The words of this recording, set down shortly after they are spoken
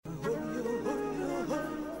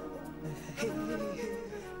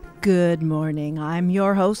Good morning. I'm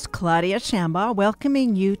your host, Claudia Shambaugh,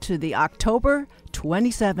 welcoming you to the October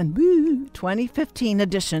 27, 2015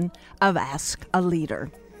 edition of Ask a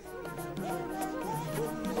Leader.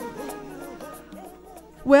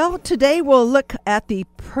 Well, today we'll look at the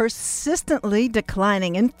persistently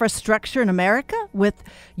declining infrastructure in America with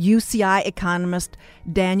UCI economist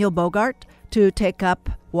Daniel Bogart to take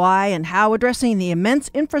up why and how addressing the immense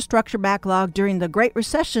infrastructure backlog during the Great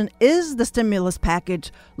Recession is the stimulus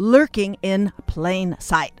package lurking in plain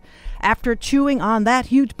sight. After chewing on that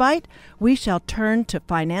huge bite, we shall turn to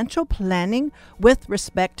financial planning with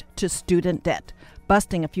respect to student debt,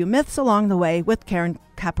 busting a few myths along the way with Karen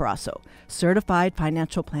Caparasso, certified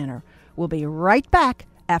financial planner. We'll be right back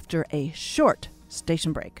after a short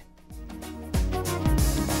station break.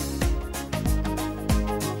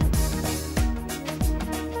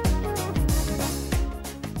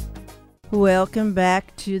 Welcome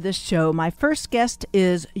back to the show. My first guest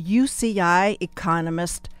is UCI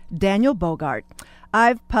economist Daniel Bogart.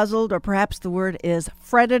 I've puzzled, or perhaps the word is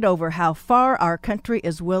fretted, over how far our country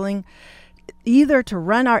is willing either to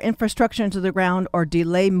run our infrastructure into the ground or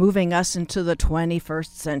delay moving us into the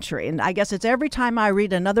 21st century. And I guess it's every time I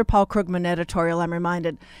read another Paul Krugman editorial, I'm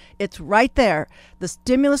reminded it's right there. The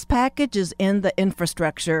stimulus package is in the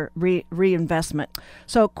infrastructure reinvestment.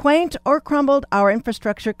 So quaint or crumbled, our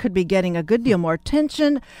infrastructure could be getting a good deal more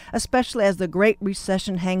attention, especially as the Great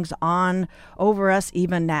Recession hangs on over us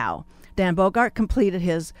even now. Dan Bogart completed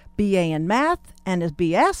his BA in math and his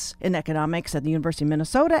BS in economics at the University of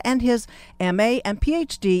Minnesota and his MA and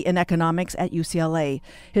PhD in economics at UCLA.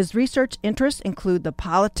 His research interests include the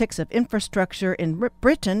politics of infrastructure in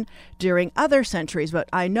Britain during other centuries, but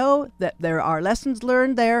I know that there are lessons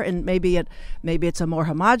learned there, and maybe it's a more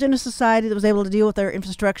homogeneous society that was able to deal with their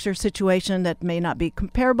infrastructure situation that may not be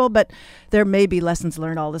comparable, but there may be lessons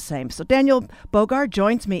learned all the same. So Daniel Bogart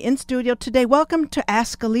joins me in studio today. Welcome to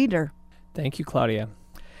Ask a Leader. Thank you, Claudia.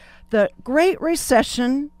 The Great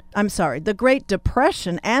Depression and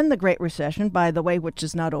the Great Recession, by the way, which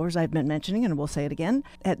is not over, as I've been mentioning, and we'll say it again,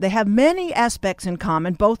 they have many aspects in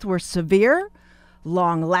common. Both were severe,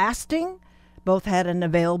 long-lasting. Both had an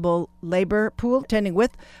available labor pool, tending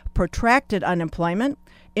with protracted unemployment.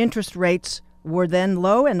 Interest rates were then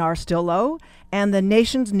low and are still low, and the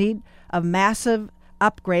nation's need of massive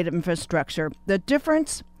upgrade of infrastructure. The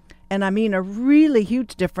difference, and I mean a really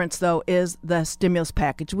huge difference, though, is the stimulus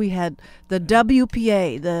package. We had the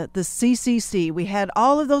WPA, the CCC. We had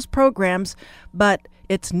all of those programs, but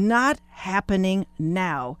it's not happening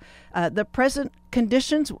now. The present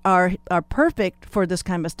conditions are perfect for this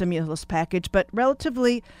kind of stimulus package, but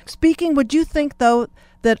relatively speaking, would you think, though,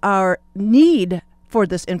 that our need for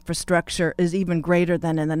this infrastructure is even greater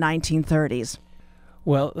than in the 1930s?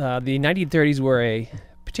 Well, the 1930s were a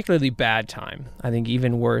particularly bad time, I think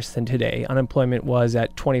even worse than today. Unemployment was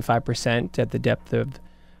at 25% at the depth of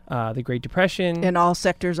the Great Depression. In all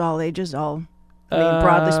sectors, all ages,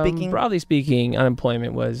 broadly speaking? Broadly speaking,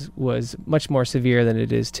 unemployment was much more severe than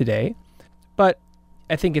it is today. But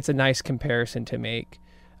I think it's a nice comparison to make.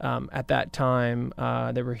 At that time,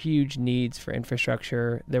 there were huge needs for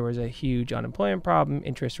infrastructure. There was a huge unemployment problem.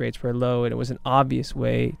 Interest rates were low, and it was an obvious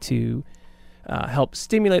way to help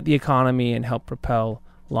stimulate the economy and help propel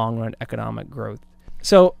long-run economic growth.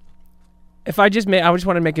 So I just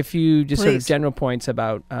want to make a few just sort of general points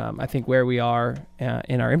about, I think, where we are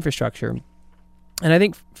in our infrastructure. And I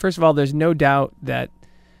think, first of all, there's no doubt that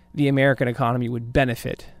the American economy would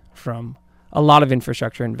benefit from a lot of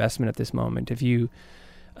infrastructure investment at this moment. If you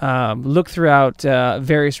look throughout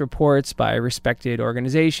various reports by respected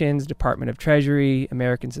organizations, Department of Treasury,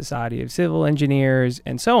 American Society of Civil Engineers,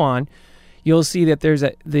 and so on, you'll see that there's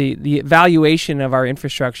the evaluation of our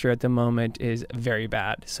infrastructure at the moment is very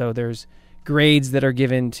bad. So there's grades that are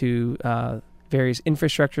given to various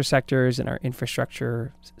infrastructure sectors and our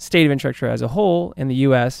state of infrastructure as a whole in the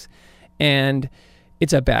U.S., and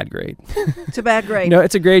it's a bad grade. It's a bad grade. No,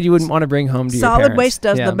 it's a grade you wouldn't want to bring home to your parents. Solid waste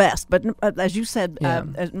does the best. But as you said,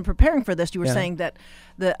 in preparing for this, you were saying that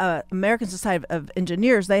the American Society of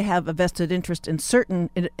Engineers, they have a vested interest in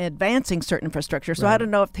advancing certain infrastructure. So I don't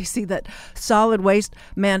know if they see that solid waste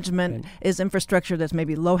management is infrastructure that's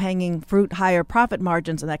maybe low-hanging fruit, higher profit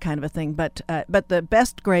margins, and that kind of a thing. But the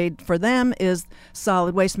best grade for them is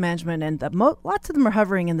solid waste management, and lots of them are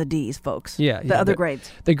hovering in the D's, folks. The other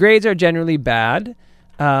grades. The grades are generally bad.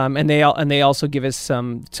 And they also give us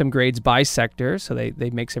some grades by sector, so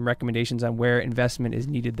they make some recommendations on where investment is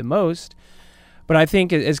needed the most. But I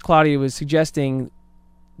think, as Claudia was suggesting,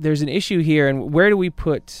 there's an issue here, and where do we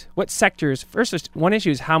put what sectors? First, one issue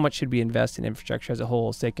is how much should we invest in infrastructure as a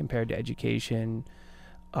whole, say compared to education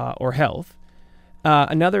or health,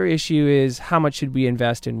 Another issue is how much should we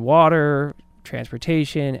invest in water,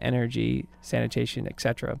 transportation, energy, sanitation,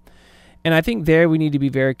 etc. And I think there we need to be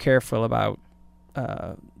very careful about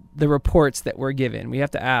the reports that we're given. We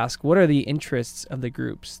have to ask, what are the interests of the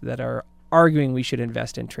groups that are arguing we should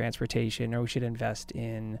invest in transportation or we should invest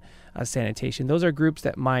in sanitation? Those are groups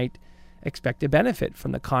that might expect to benefit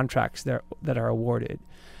from the contracts that are awarded.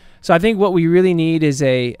 So I think what we really need is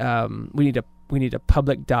we need a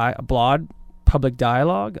public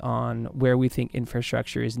dialogue on where we think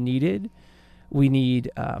infrastructure is needed. We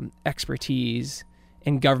need expertise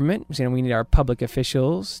in government. We need our public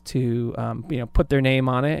officials to put their name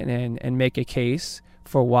on it and make a case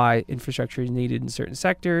for why infrastructure is needed in certain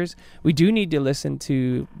sectors. We do need to listen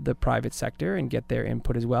to the private sector and get their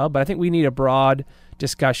input as well. But I think we need a broad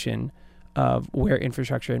discussion of where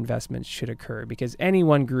infrastructure investments should occur, because any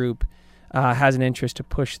one group has an interest to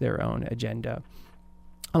push their own agenda.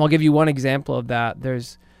 And I'll give you one example of that.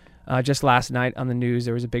 There's just last night on the news,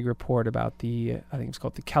 there was a big report about I think it's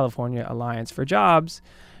called the California Alliance for Jobs.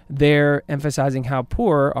 They're emphasizing how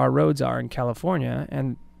poor our roads are in California,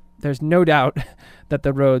 and there's no doubt that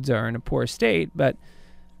the roads are in a poor state, but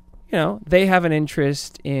they have an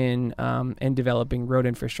interest in developing road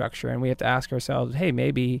infrastructure, and we have to ask ourselves, hey,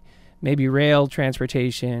 maybe rail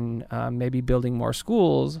transportation, maybe building more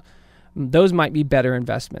schools, those might be better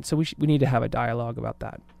investments. So we need to have a dialogue about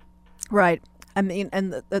that. Right. I mean,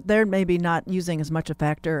 and they're maybe not using as much a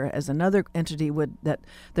factor as another entity would, that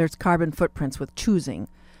there's carbon footprints with choosing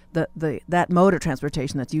that mode of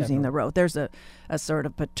transportation that's using the road. There's a sort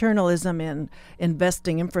of paternalism in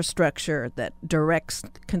investing infrastructure that directs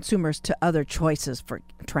consumers to other choices for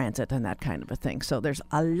transit and that kind of a thing. So there's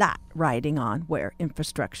a lot riding on where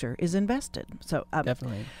infrastructure is invested. So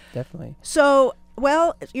definitely. So,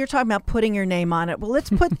 well, you're talking about putting your name on it. Well, let's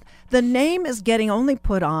put the name is getting only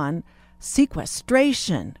put on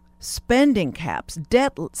sequestration, spending caps,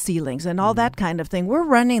 debt ceilings, and all that kind of thing. We're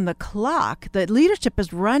running the clock. The leadership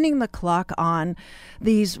is running the clock on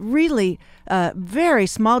these really very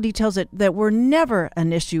small details that were never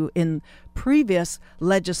an issue in previous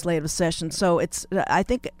legislative sessions. So it's, I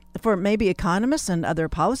think, for maybe economists and other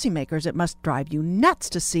policymakers, it must drive you nuts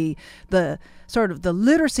to see the sort of the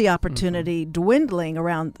literacy opportunity dwindling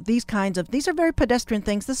around these kinds of, these are very pedestrian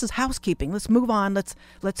things. This is housekeeping. Let's move on.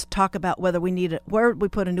 Let's talk about whether we need it, where we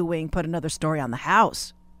put a new wing, put another story on the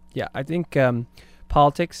house. Yeah, I think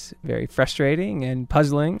politics, very frustrating and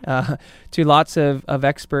puzzling to lots of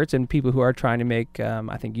experts and people who are trying to make,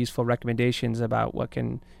 I think, useful recommendations about what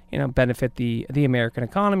can benefit the American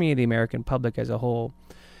economy, the American public as a whole.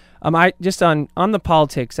 I just on the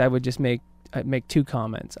politics, I would just make two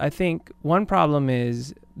comments. I think one problem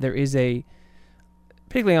is there is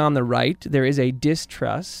particularly on the right, there is a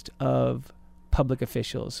distrust of public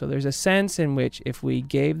officials. So there's a sense in which if we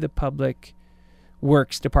gave the public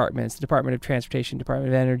works departments, the Department of Transportation, Department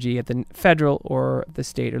of Energy at the federal or the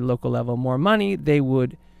state or local level more money, they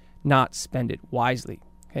would not spend it wisely.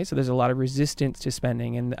 Okay, so there's a lot of resistance to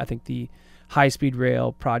spending, and I think the high-speed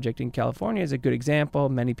rail project in California is a good example.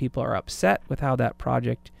 Many people are upset with how that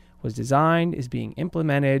project was designed, is being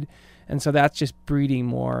implemented, and so that's just breeding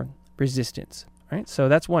more resistance, right? So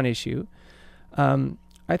that's one issue.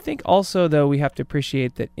 I think also, though, we have to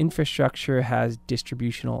appreciate that infrastructure has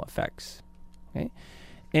distributional effects, okay?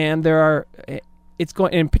 And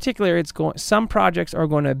some projects are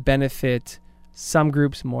going to benefit some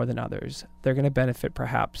groups more than others. They're going to benefit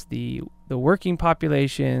perhaps the working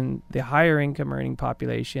population, the higher income earning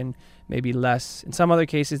population, maybe less. In some other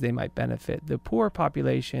cases, they might benefit the poor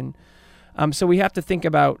population. So we have to think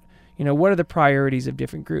about, what are the priorities of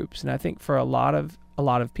different groups? And I think for a lot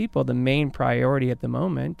of people, the main priority at the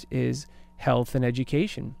moment is health and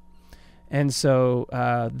education. And so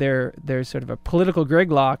there's sort of a political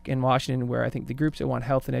gridlock in Washington where I think the groups that want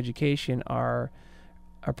health and education are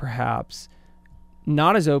perhaps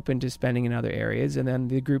not as open to spending in other areas, and then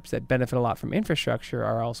the groups that benefit a lot from infrastructure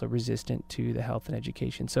are also resistant to the health and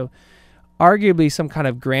education. So arguably some kind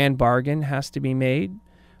of grand bargain has to be made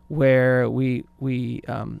where we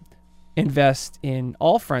invest in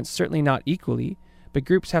all fronts, certainly not equally, but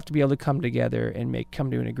groups have to be able to come together and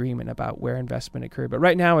come to an agreement about where investment occurred. But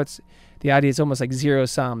right now the idea is almost like zero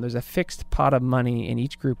sum. There's a fixed pot of money and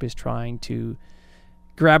each group is trying to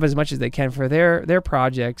grab as much as they can for their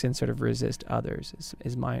projects and sort of resist others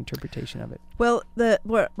is my interpretation of it. Well,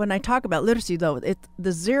 when I talk about literacy, though,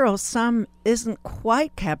 the zero sum isn't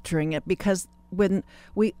quite capturing it because when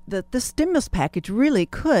this stimulus package really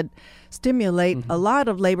could stimulate a lot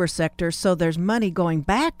of labor sectors, so there's money going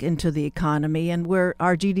back into the economy, and where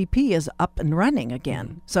our GDP is up and running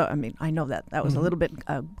again. So I mean, I know that was a little bit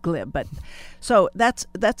glib, but so that's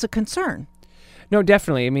a concern. No,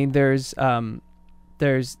 definitely. I mean, there's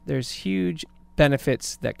huge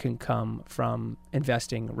benefits that can come from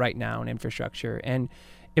investing right now in infrastructure, and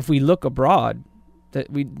if we look abroad,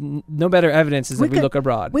 no better evidence is that we look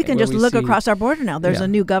abroad. We can just look across our border now. There's a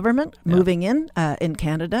new government moving in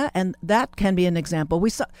Canada, and that can be an example. We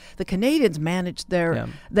saw the Canadians managed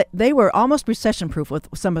they were almost recession-proof with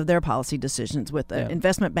some of their policy decisions with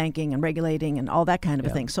investment banking and regulating and all that kind of a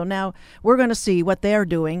thing. So now we're going to see what they're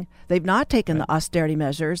doing. They've not taken the austerity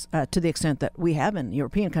measures to the extent that we have and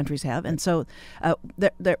European countries have, and so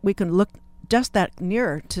we can look just that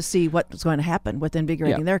nearer to see what's going to happen with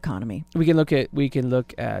invigorating their economy. We can look at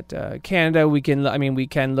Canada. We can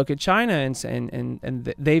look at China,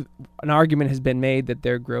 and they've an argument has been made that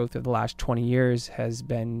their growth of the last 20 years has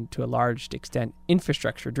been to a large extent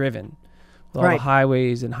infrastructure driven. With all the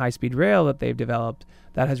highways and high-speed rail that they've developed,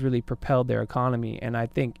 that has really propelled their economy. And I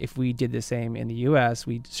think if we did the same in the U.S.,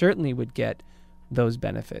 we certainly would get those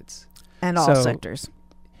benefits. And all sectors.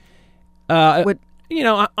 If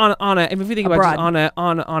we think about just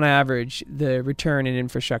on average, the return in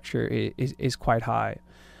infrastructure is quite high.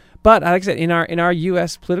 But like I said, in our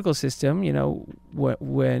U.S. political system,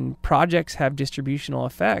 when projects have distributional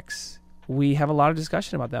effects, we have a lot of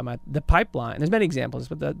discussion about them. The pipeline, there's many examples,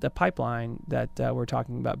 but the pipeline that we're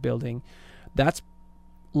talking about building, that's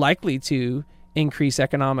likely to increase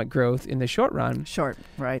economic growth in the short run.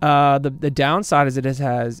 The downside is it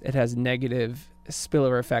has negative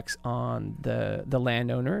spillover effects on the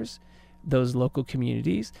landowners, those local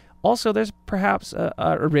communities. Also, there's perhaps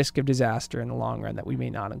a risk of disaster in the long run that we may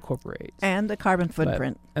not incorporate. And the carbon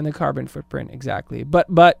footprint. Exactly.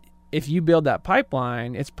 But if you build that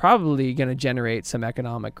pipeline, it's probably going to generate some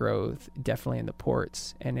economic growth, definitely in the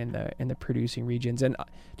ports and in the producing regions. And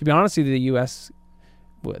to be honest with you, the U.S.,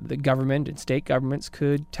 the government and state governments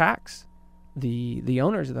could tax the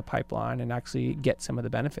owners of the pipeline and actually get some of the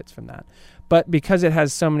benefits from that. But because it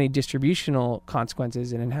has so many distributional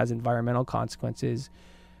consequences and it has environmental consequences,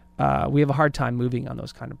 we have a hard time moving on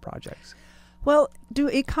those kind of projects. Well, do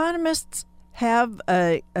economists have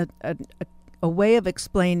a way of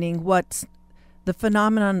explaining what's the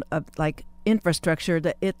phenomenon of like infrastructure,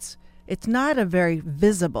 that it's not a very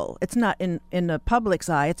visible, it's not in the public's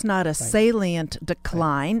eye, it's not a salient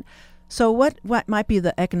decline. Right. So what might be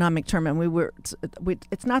the economic term? And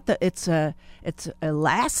it's not that it's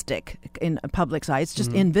elastic in a public's eye. It's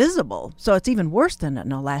just invisible. So it's even worse than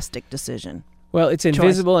an elastic decision. Well, it's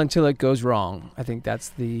invisible until it goes wrong. I think that's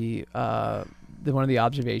the one of the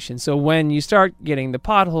observations. So when you start getting the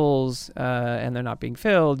potholes and they're not being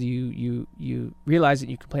filled, you realize that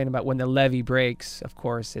you complain about when the levee breaks. Of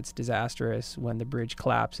course, it's disastrous when the bridge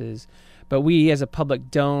collapses. But we as a public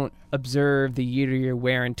don't observe the year-to-year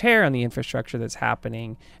wear and tear on the infrastructure that's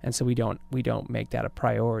happening, and so we don't make that a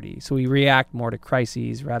priority. So we react more to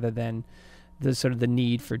crises rather than the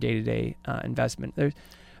need for day-to-day investment. There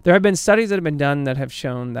have been studies that have been done that have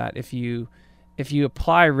shown that if you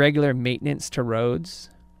apply regular maintenance to roads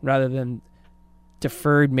rather than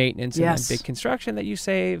deferred maintenance and then big construction, that you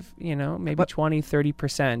save, maybe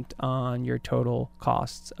 20-30% on your total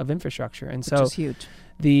costs of infrastructure. And which is huge.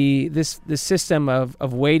 The system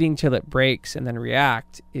of waiting till it breaks and then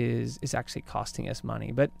react is actually costing us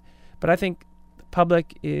money. But I think the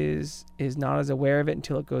public is not as aware of it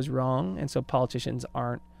until it goes wrong, and so politicians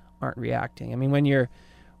aren't reacting. I mean, when your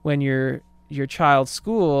child's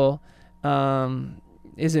school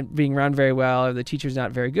isn't being run very well, or the teacher's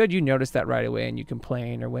not very good, you notice that right away and you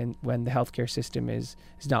complain. Or when the healthcare system is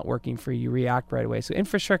not working for you react right away. So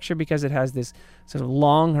infrastructure, because it has this sort of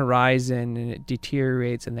long horizon and it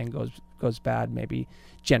deteriorates and then goes bad, maybe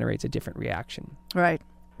generates a different reaction. Right.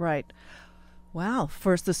 Wow.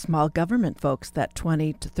 For the small government folks, that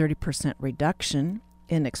 20 to 30% reduction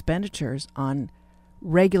in expenditures on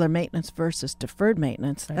regular maintenance versus deferred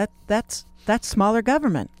maintenance, that's smaller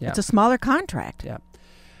government. Yeah. It's a smaller contract. Yeah.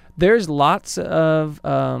 There's lots of,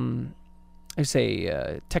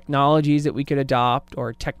 technologies that we could adopt,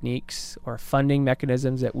 or techniques or funding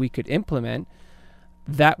mechanisms that we could implement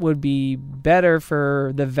that would be better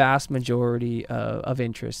for the vast majority of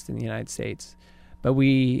interest in the United States. But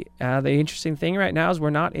the interesting thing right now is we're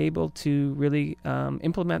not able to really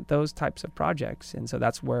implement those types of projects. And so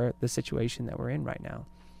that's where the situation that we're in right now.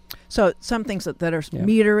 So some things that are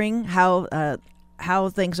metering, how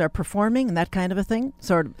things are performing and that kind of a thing?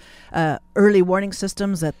 Sort of early warning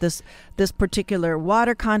systems that this particular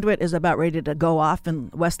water conduit is about ready to go off in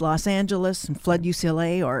West Los Angeles and flood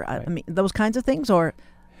UCLA, or Right. I mean those kinds of things, or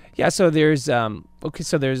Yeah, so there's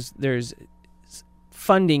there's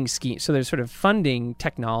funding schemes. So there's sort of funding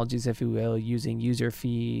technologies, if you will, using user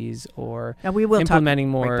fees or now we will implementing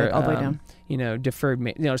talk more, all the way down. Deferred,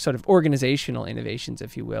 sort of organizational innovations,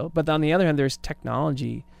 if you will. But on the other hand, there's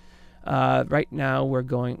technology. Right now,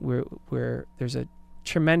 there's a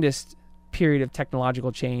tremendous period of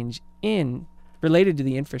technological change related to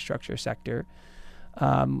the infrastructure sector,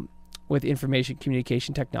 with information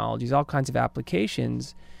communication technologies, all kinds of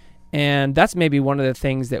applications. And that's maybe one of the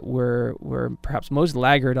things that we're perhaps most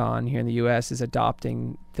laggard on here in the U.S. is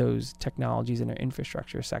adopting those technologies in our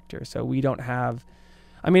infrastructure sector. So we don't have,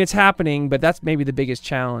 it's happening, but that's maybe the biggest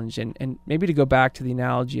challenge. And maybe to go back to the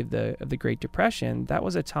analogy of the Great Depression, that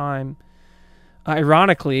was a time,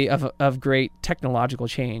 ironically, of great technological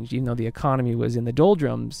change. Even though the economy was in the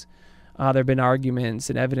doldrums, there have been arguments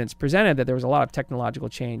and evidence presented that there was a lot of technological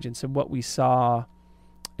change. And so what we saw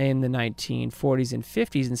in the 1940s and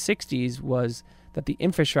 50s and 60s was that the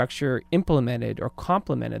infrastructure implemented or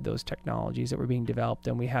complemented those technologies that were being developed,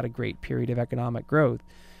 and we had a great period of economic growth.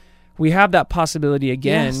 We have that possibility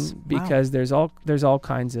again. Yes. Because there's all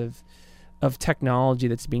kinds of technology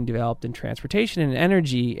that's being developed in transportation and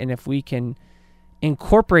energy, and if we can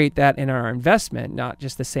incorporate that in our investment, not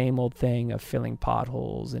just the same old thing of filling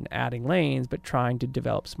potholes and adding lanes, but trying to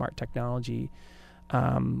develop smart technology,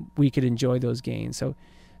 we could enjoy those gains.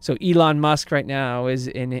 So Elon Musk right now is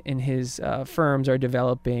in his firms are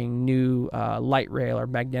developing new light rail or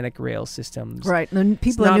magnetic rail systems. Right, the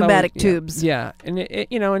people in pneumatic always, tubes. Yeah, and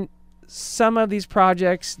and some of these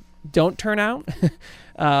projects don't turn out.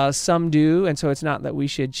 Some do, and so it's not that we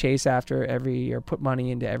should chase after or put money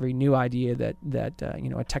into every new idea that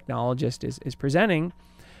a technologist is presenting.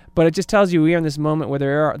 But it just tells you we are in this moment where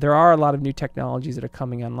there are a lot of new technologies that are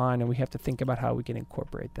coming online, and we have to think about how we can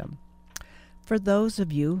incorporate them. For those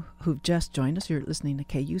of you who've just joined us, you're listening to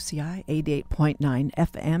KUCI 88.9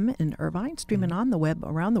 FM in Irvine, streaming on the web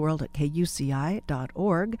around the world at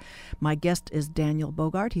kuci.org. My guest is Daniel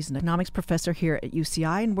Bogart. He's an economics professor here at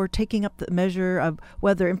UCI, and we're taking up the measure of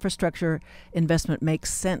whether infrastructure investment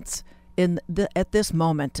makes sense at this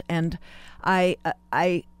moment. And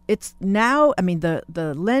it's now,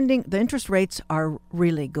 the interest rates are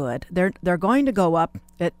really good. They're going to go up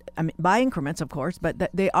by increments, of course, but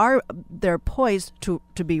they're poised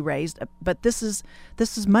to be raised. But this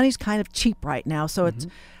is money's kind of cheap right now. So it's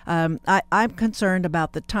I'm concerned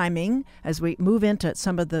about the timing as we move into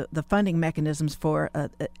some of the funding mechanisms for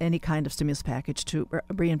any kind of stimulus package to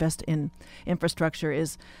reinvest in infrastructure.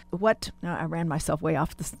 I ran myself way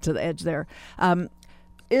off to the edge there.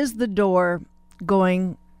 Is the door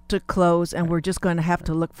going to close, and we're just going to have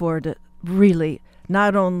to look forward to really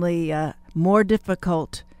not only more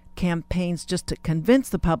difficult campaigns just to convince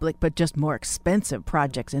the public, but just more expensive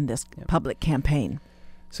projects in this public campaign?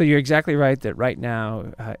 So you're exactly right that right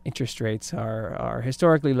now interest rates are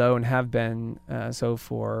historically low and have been so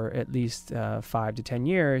for at least 5 to 10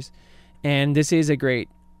 years, and this is a great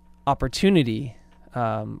opportunity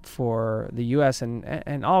for the U.S.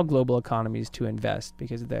 and all global economies to invest,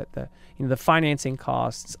 because the financing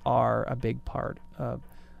costs are a big part of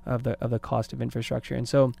the cost of infrastructure. And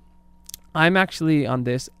so I'm actually on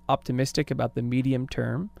this optimistic about the medium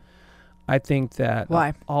term. I think that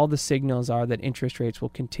all the signals are that interest rates will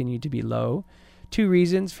continue to be low. Two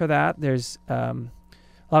reasons for that. There's a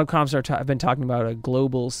lot of economists have been talking about a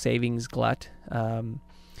global savings glut.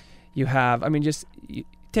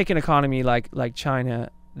 Take an economy like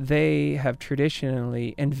China. They have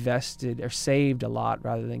traditionally invested or saved a lot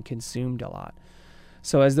rather than consumed a lot.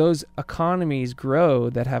 So as those economies grow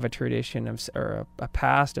that have a tradition or a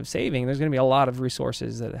past of saving, there's going to be a lot of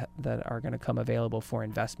resources that are going to come available for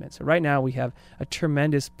investment. So right now we have a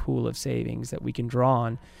tremendous pool of savings that we can draw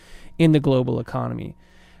on in the global economy.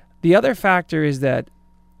 The other factor is that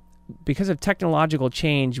because of technological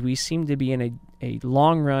change, we seem to be in a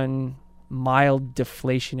long-run, mild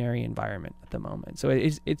deflationary environment at the moment. So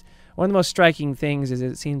it's one of the most striking things is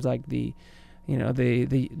it seems like the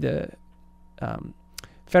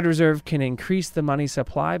Federal Reserve can increase the money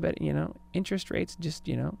supply, but interest rates just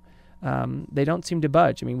they don't seem to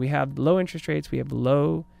budge. We have low interest rates, we have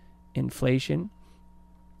low inflation,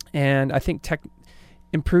 and I think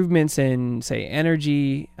improvements in, say,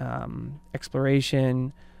 energy,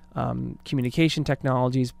 exploration, communication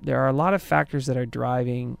technologies, there are a lot of factors that are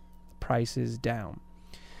driving prices down.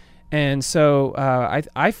 And so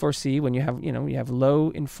I foresee when you have low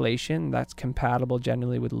inflation that's compatible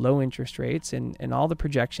generally with low interest rates, and all the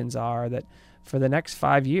projections are that for the next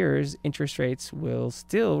 5 years interest rates will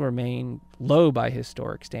still remain low by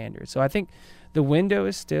historic standards. So I think the window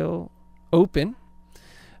is still open,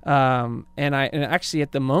 and actually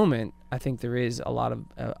at the moment I think there is a lot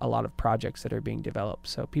of projects that are being developed.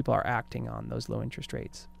 So people are acting on those low interest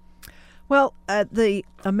rates. Well, the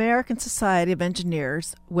American Society of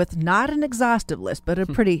Engineers, with not an exhaustive list, but a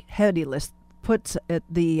pretty heady list, puts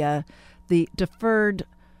the deferred,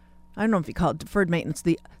 I don't know if you call it deferred maintenance,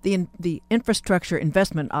 the infrastructure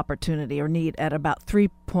investment opportunity or need at about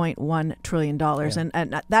 $3.1 trillion. Yeah.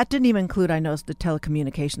 And that didn't even include, I know, the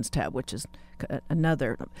telecommunications tab, which is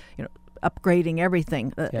another, upgrading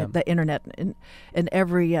everything, the internet in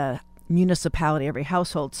every municipality, every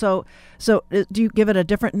household. So do you give it a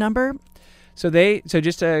different number? So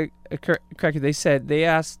just to correct you,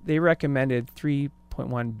 they recommended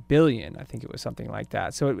 3.1 billion. I think it was something like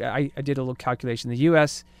that. So I did a little calculation. The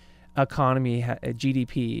U.S. economy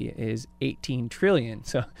GDP is 18 trillion.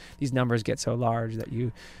 So these numbers get so large that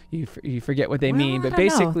you forget what they mean. But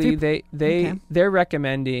basically, they're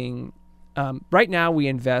recommending. Right now, we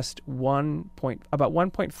invest about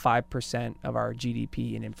 1.5% of our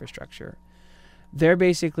GDP in infrastructure. They're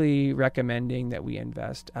basically recommending that we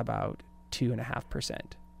invest about 2.5%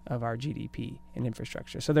 of our GDP in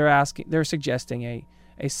infrastructure. So they're suggesting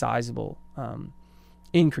a sizable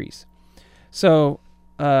increase. So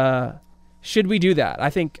should we do that? I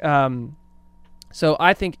think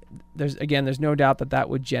there's no doubt that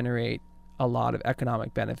would generate a lot of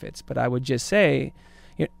economic benefits. But I would just say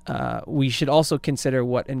we should also consider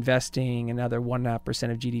what investing another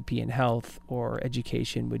 1.5% of GDP in health or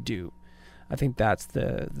education would do. I think that's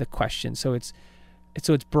the question. So it's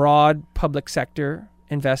broad public sector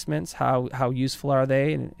investments. How useful are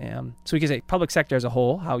they? And so we could say public sector as a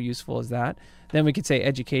whole. How useful is that? Then we could say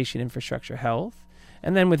education, infrastructure, health,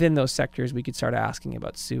 and then within those sectors we could start asking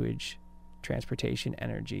about sewage, transportation,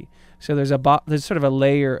 energy. So there's sort of a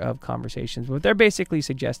layer of conversations, but they're basically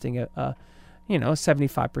suggesting a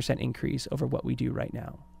 75% increase over what we do right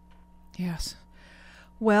now. Yes.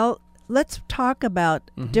 Well, let's talk about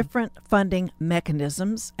different funding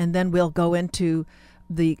mechanisms, and then we'll go into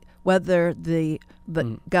whether the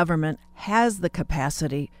government has the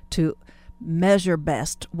capacity to measure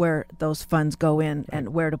best where those funds go in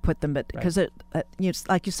and where to put them. But because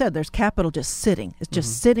like you said, there's capital just sitting. It's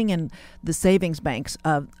just sitting in the savings banks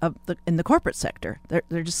in the corporate sector.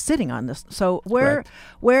 They're just sitting on this. So where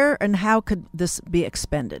and how could this be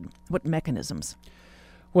expended? What mechanisms?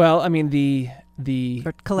 Well, I mean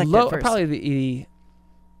probably the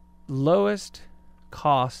lowest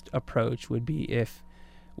cost approach would be if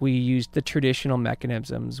we used the traditional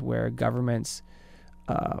mechanisms where governments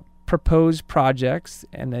propose projects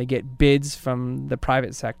and they get bids from the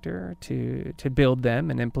private sector to build them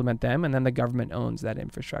and implement them, and then the government owns that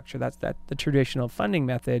infrastructure. That's the traditional funding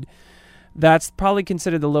method. That's probably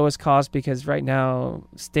considered the lowest cost because right now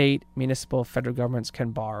state, municipal, federal governments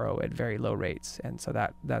can borrow at very low rates, and so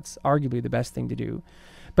that's arguably the best thing to do.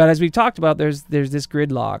 But as we've talked about, there's this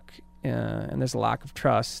gridlock and there's a lack of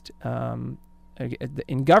trust in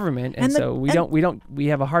government, and so we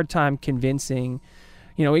have a hard time convincing.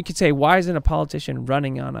 We could say, why isn't a politician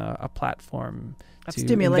running on a platform of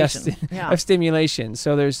stimulation? Of stimulation.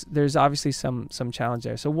 So there's obviously some challenge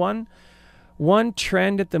there. So one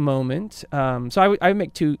trend at the moment. So I would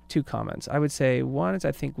make two comments. I would say one is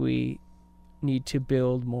I think we need to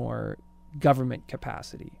build more government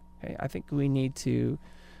capacity. Okay? I think we need to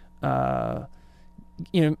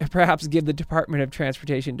perhaps give the Department of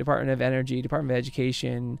Transportation, Department of Energy, Department of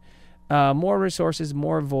Education more resources,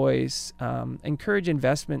 more voice, encourage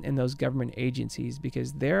investment in those government agencies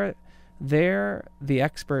because they're the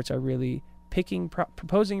experts are really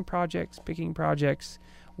proposing projects, picking projects,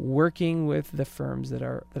 working with the firms that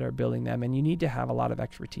are building them, and you need to have a lot of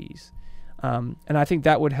expertise. And I think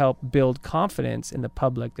that would help build confidence in the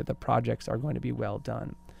public that the projects are going to be well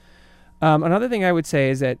done. Another thing I would say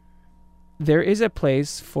is that there is a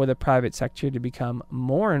place for the private sector to become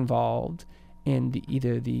more involved in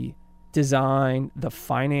either the design, the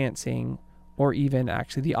financing, or even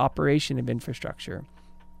actually the operation of infrastructure.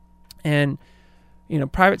 And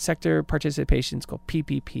private sector participation is called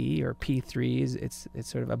PPP or P3. It's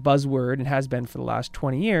sort of a buzzword and has been for the last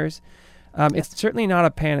 20 years. It's certainly not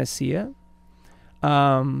a panacea,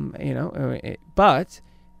 but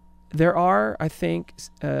there are, I think,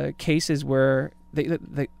 cases where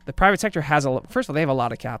the private sector has first of all, they have a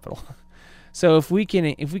lot of capital. So if we can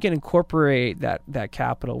incorporate that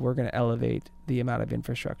capital, we're going to elevate the amount of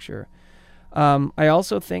infrastructure. I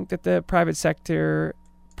also think that the private sector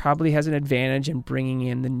probably has an advantage in bringing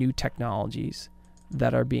in the new technologies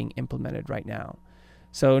that are being implemented right now.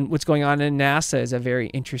 So what's going on in NASA is a very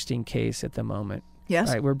interesting case at the moment. Yes.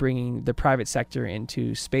 Right? We're bringing the private sector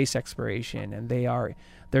into space exploration, and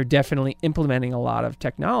they're definitely implementing a lot of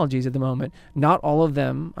technologies at the moment. Not all of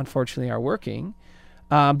them, unfortunately, are working,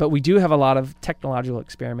 but we do have a lot of technological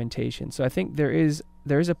experimentation. So I think there is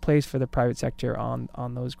a place for the private sector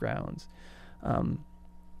on those grounds.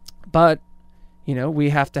 But we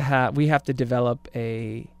have to develop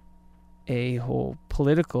a whole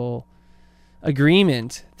political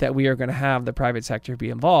agreement that we are going to have the private sector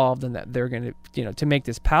be involved, and that they're going to make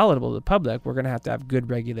this palatable to the public. We're going to have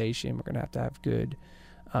good regulation. We're going to have good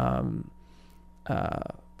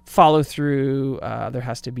follow through. There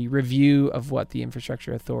has to be review of what the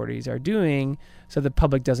infrastructure authorities are doing, so the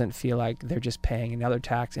public doesn't feel like they're just paying another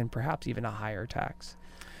tax and perhaps even a higher tax.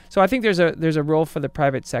 So I think there's a role for the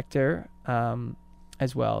private sector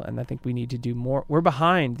as well, and I think we need to do more. We're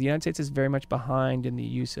behind. The United States is very much behind in the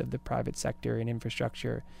use of the private sector in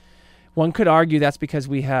infrastructure. One could argue that's because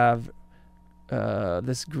we have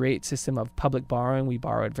this great system of public borrowing. We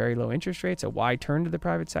borrow at very low interest rates. Why turn to the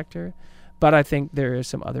private sector? But I think there is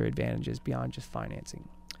some other advantages beyond just financing.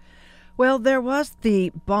 Well, there was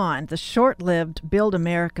the short-lived Build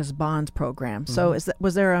America's Bonds program. Mm-hmm. So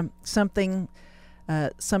was there some template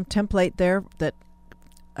there that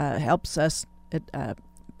helps us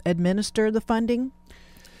administer the funding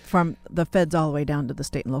from the feds all the way down to the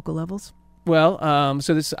state and local levels? Well, I'm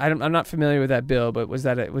not familiar with that bill, but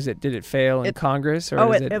did it fail in Congress?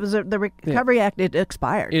 Or it was the Recovery Act. It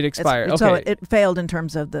expired. It expired. Okay. So it failed in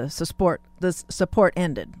terms of the support. The support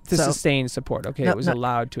ended. Sustained support. Okay, it was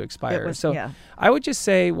allowed to expire. Yeah. I would just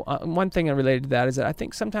say one thing related to that is that I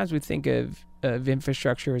think sometimes we think of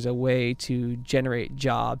infrastructure as a way to generate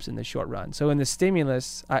jobs in the short run. So in the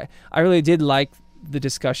stimulus, I really did like the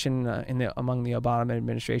discussion among the Obama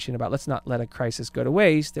administration about let's not let a crisis go to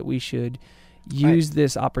waste, that we should use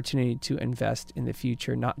this opportunity to invest in the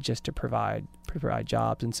future, not just to provide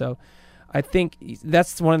jobs. And so I think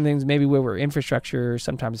that's one of the things maybe where infrastructure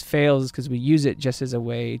sometimes fails, because we use it just as a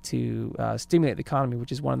way to stimulate the economy,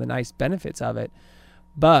 which is one of the nice benefits of it.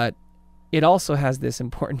 But it also has this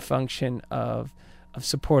important function of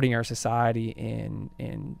supporting our society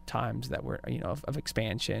in times that we're of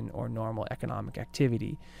expansion or normal economic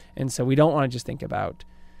activity. And so we don't want to just think about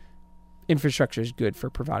infrastructure is good for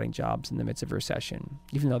providing jobs in the midst of recession,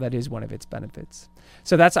 even though that is one of its benefits.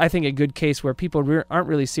 So that's, I think, a good case where people aren't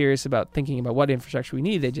really serious about thinking about what infrastructure we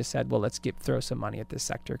need. They just said, well, let's throw some money at this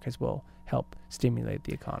sector because we'll help stimulate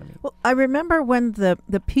the economy. Well, I remember when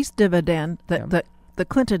the peace dividend that the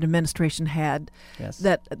Clinton administration had, yes,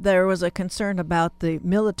 that there was a concern about the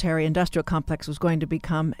military industrial complex was going to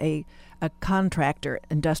become a contractor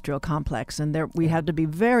industrial complex, and we had to be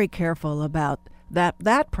very careful about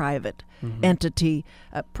that private entity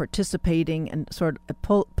participating and sort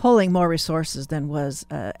of pulling more resources than was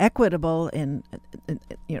equitable in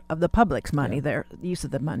of the public's money, their use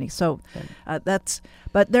of the money. So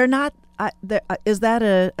but they're not. Is that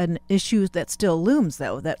an issue that still looms,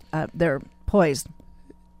 though, that they're poised?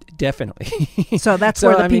 Definitely. So that's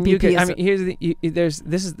where the PPP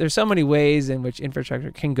is. There's so many ways in which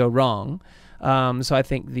infrastructure can go wrong. So I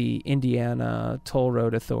think the Indiana Toll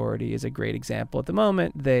Road Authority is a great example. At the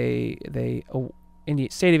moment, the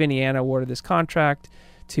state of Indiana awarded this contract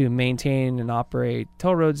to maintain and operate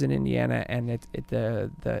toll roads in Indiana, and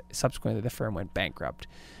subsequently the firm went bankrupt,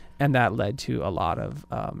 and that led to a lot of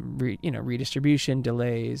redistribution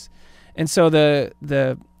delays, and so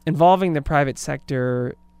the involving the private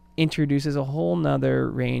sector introduces a whole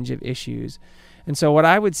nother range of issues. And so what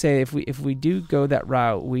I would say, if we do go that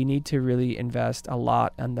route, we need to really invest a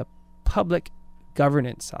lot on the public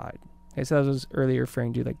governance side. Okay, so that was earlier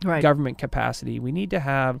referring to government capacity. We need to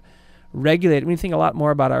have we need to think a lot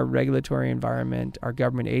more about our regulatory environment, our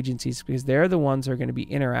government agencies, because they're the ones who are going to be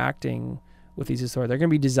interacting with these authorities. They're going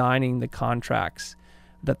to be designing the contracts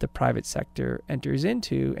that the private sector enters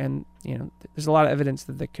into. And there's a lot of evidence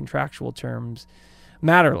that the contractual terms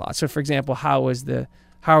matter a lot. So, for example, how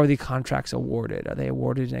are the contracts awarded? Are they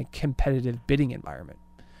awarded in a competitive bidding environment?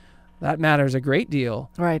 That matters a great deal,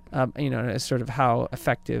 right? As sort of how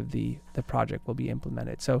effective the project will be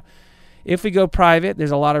implemented. So, if we go private,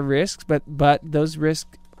 there's a lot of risks, but those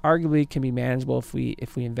risks arguably can be manageable if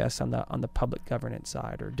we invest on the public governance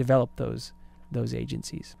side or develop those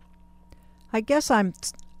agencies. I guess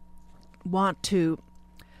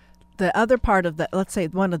the other part of let's say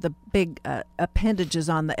one of the big appendages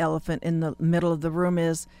on the elephant in the middle of the room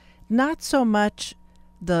is not so much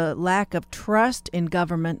the lack of trust in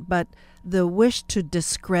government, but the wish to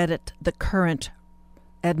discredit the current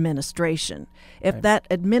administration. If Right. that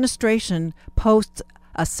administration posts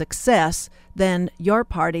a success, then your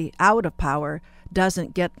party out of power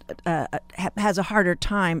doesn't get has a harder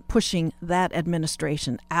time pushing that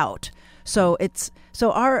administration out. So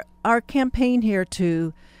our campaign here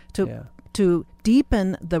to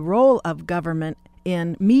deepen the role of government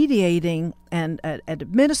in mediating and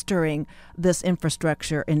administering this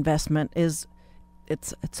infrastructure investment it's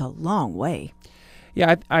a long way.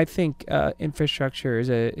 Yeah, I think infrastructure is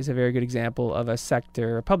a very good example of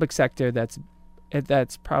a public sector that's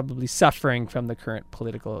probably suffering from the current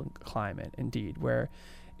political climate. Indeed, where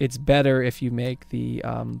it's better if you make the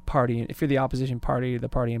party, if you're the opposition party, the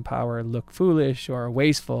party in power, look foolish or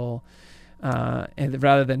wasteful, and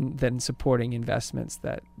rather than supporting investments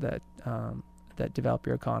that develop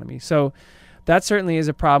your economy. So that certainly is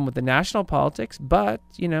a problem with the national politics. But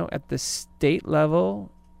at the state level,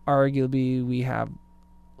 arguably we have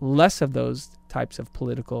less of those types of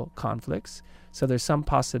political conflicts. So there's some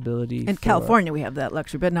possibility. In California, we have that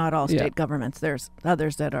luxury, but not all state governments. There's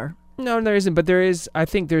others that are. No, there isn't. But there is. I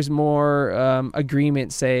think there's more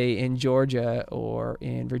agreement, say, in Georgia or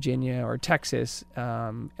in Virginia or Texas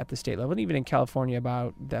at the state level, and even in California,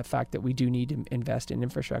 about the fact that we do need to invest in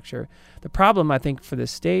infrastructure. The problem, I think, for the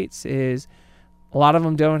states is a lot of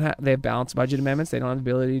them they have balanced budget amendments. They don't have the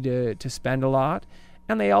ability to spend a lot,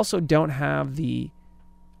 and they also don't have the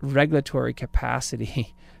regulatory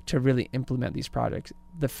capacity to really implement these projects.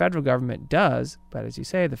 The federal government does, but as you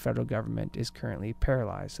say, the federal government is currently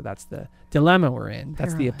paralyzed. So that's the dilemma we're in.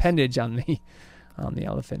 That's the appendage on the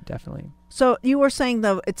elephant, definitely. So you were saying,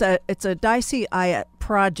 though, it's a dicey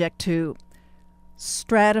project to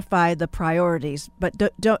stratify the priorities, but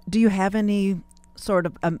do you have any sort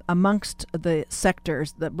of amongst the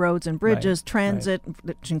sectors, the roads and bridges, transit,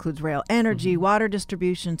 which includes rail, energy, water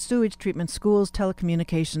distribution, sewage treatment, schools,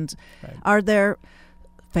 telecommunications, are there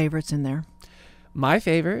favorites in there? My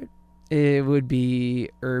favorite, it would be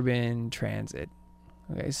urban transit.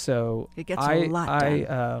 Okay, so it gets a lot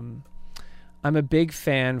done. I'm a big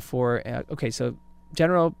fan for. So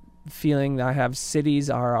general feeling that I have: cities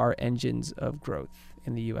are our engines of growth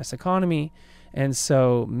in the U.S. economy, and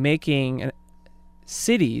so making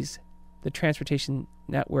cities, the transportation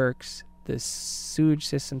networks, the sewage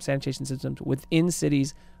system, sanitation systems within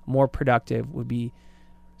cities more productive would be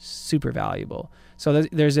super valuable. So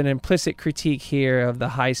there's an implicit critique here of the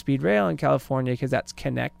high-speed rail in California because that's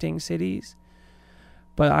connecting cities.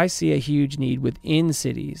 But I see a huge need within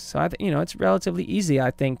cities. So it's relatively easy,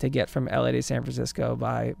 I think, to get from LA to San Francisco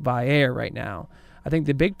by air right now. I think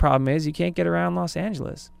the big problem is you can't get around Los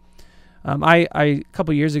Angeles. A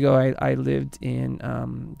couple years ago, I lived in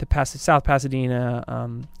South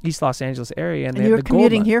Pasadena, East Los Angeles area, and you were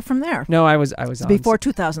commuting here from there. No, I was before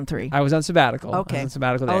 2003. I was on sabbatical. Okay, I was on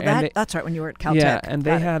sabbatical there. That's right, when you were at Caltech. Yeah, and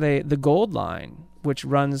they had the Gold Line, which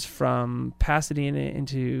runs from Pasadena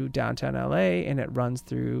into downtown LA, and it runs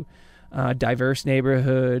through diverse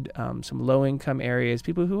neighborhood, some low-income areas,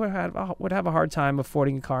 people who would have a hard time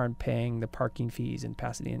affording a car and paying the parking fees in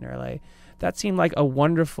Pasadena or LA. That seemed like a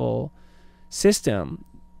wonderful system,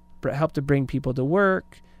 help to bring people to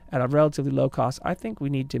work at a relatively low cost. I think we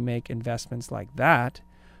need to make investments like that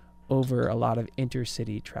over a lot of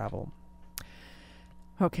intercity travel.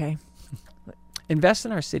 Okay. Invest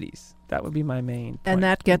in our cities. That would be my main point. And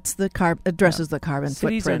that gets the addresses the carbon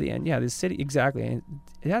cities footprint. Are the end. Yeah, the city, exactly. And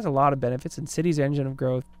it has a lot of benefits, and city's engine of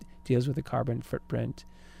growth deals with the carbon footprint.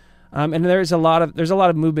 And there's a lot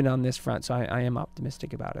of movement on this front, so I am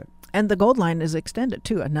optimistic about it. And the Gold Line is extended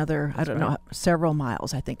to another, several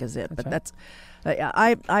miles, I think is it.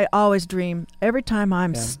 I always dream, every time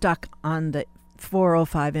I'm stuck on the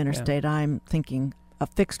 405 interstate, I'm thinking a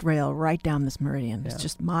fixed rail right down this meridian. It's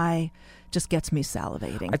just gets me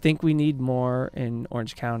salivating. I think we need more in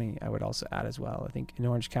Orange County, I would also add as well. I think in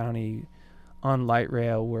Orange County, on light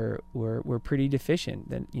rail, we're pretty deficient.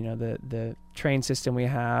 The train system we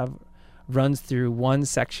have runs through one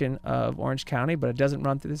section of Orange County, but it doesn't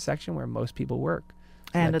run through the section where most people work.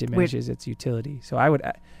 So and that diminishes its utility. So I would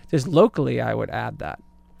just locally, I would add that.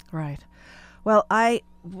 Right. Well, I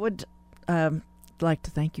would like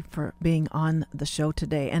to thank you for being on the show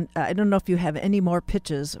today. And I don't know if you have any more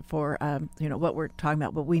pitches for what we're talking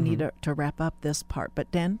about, but we need to wrap up this part.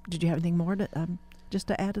 But Dan, did you have anything more to just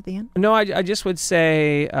to add at the end? No, I just would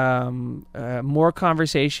say more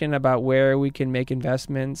conversation about where we can make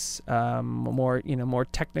investments, more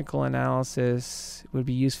technical analysis would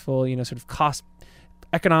be useful. Sort of cost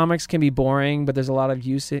economics can be boring, but there's a lot of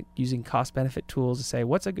using cost benefit tools to say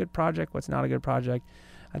what's a good project, what's not a good project.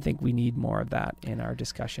 I think we need more of that in our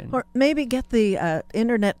discussion. Or maybe get the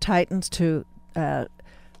internet titans to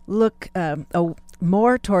look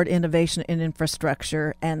more toward innovation in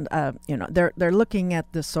infrastructure, and they're looking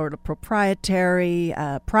at this sort of proprietary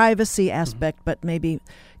privacy aspect, but maybe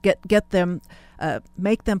get them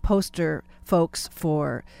make them poster folks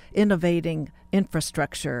for innovating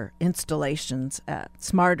infrastructure installations,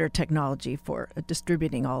 smarter technology for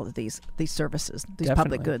distributing all of these services, these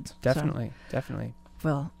public goods. Definitely.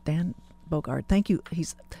 Well, Dan Bogard, thank you.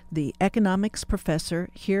 He's the economics professor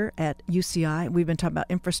here at UCI. We've been talking about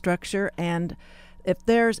infrastructure, and if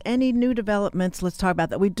there's any new developments, let's talk about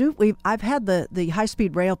that. I've had the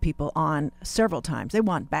high-speed rail people on several times. They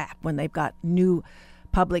want back when they've got new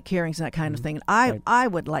public hearings and that kind of thing. And I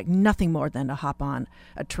would like nothing more than to hop on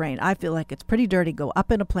a train. I feel like it's pretty dirty. Go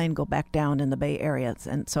up in a plane, go back down in the Bay Area,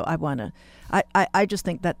 and so I just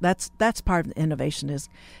think that's part of the innovation, is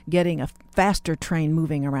getting a faster train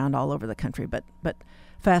moving around all over the country, but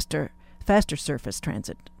faster surface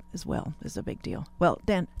transit as well is a big deal. Well,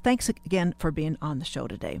 Dan, thanks again for being on the show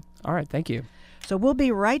today. All right, thank you. So we'll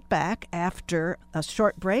be right back after a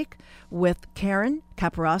short break with Karen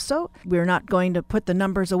Caparaso. We're not going to put the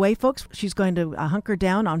numbers away, folks. She's going to hunker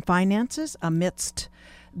down on finances amidst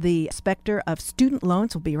the specter of student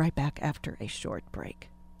loans. We'll be right back after a short break.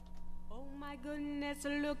 Oh my goodness,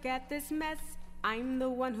 look at this mess. I'm the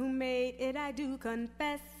one who made it, I do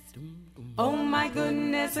confess. Oh my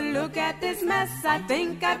goodness, look at this mess. I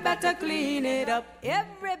think I'd better clean it up.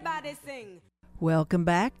 Everybody sing. Welcome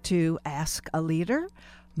back to Ask a Leader.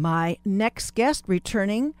 My next guest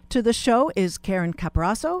returning to the show is Karen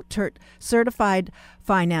Caparaso, certified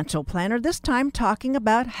financial planner, this time talking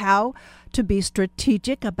about how to be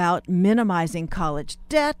strategic about minimizing college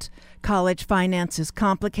debt. College finance is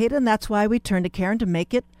complicated, and that's why we turn to Karen to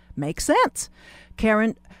make it make sense.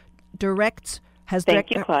 Karen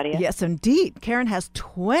Thank you, Claudia. Yes, indeed. Karen has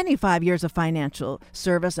 25 years of financial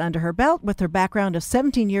service under her belt. With her background of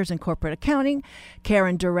 17 years in corporate accounting,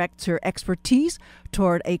 Karen directs her expertise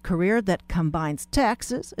toward a career that combines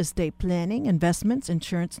taxes, estate planning, investments,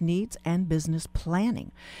 insurance needs, and business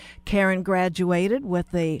planning. Karen graduated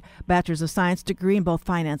with a Bachelor's of Science degree in both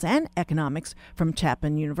finance and economics from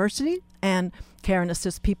Chapman University, and Karen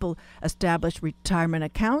assists people establish retirement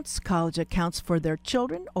accounts, college accounts for their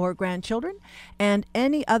children or grandchildren, and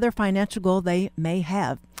any other financial goal they may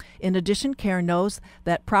have. In addition, Karen knows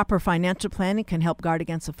that proper financial planning can help guard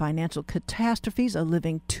against the financial catastrophes of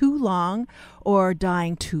living too long or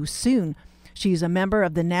dying too soon. She's a member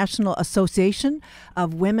of the National Association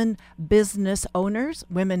of Women Business Owners,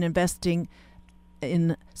 Women Investing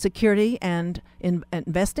in Security and in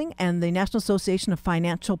Investing, and the National Association of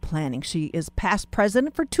Financial Planning. She is past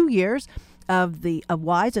president for 2 years of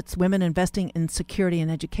WISE, it's Women Investing in Security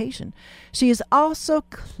and Education. She is also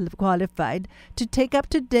qualified to take up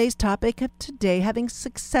today's topic of today, having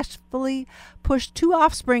successfully pushed 2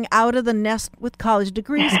 offspring out of the nest with college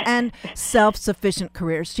degrees and self-sufficient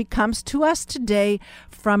careers. She comes to us today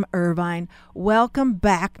from Irvine. Welcome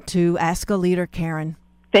back to Ask a Leader, Karen.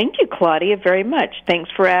 Thank you, Claudia, very much. Thanks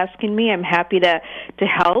for asking me. I'm happy to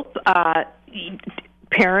help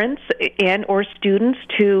parents and or students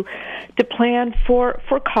to plan for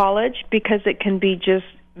college, because it can be just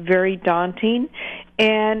very daunting.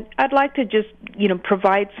 And I'd like to just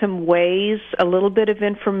provide some ways, a little bit of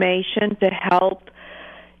information to help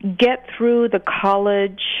get through the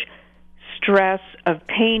college stress of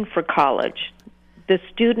paying for college. The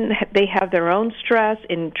student, they have their own stress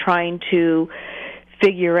in trying to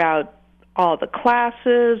figure out all the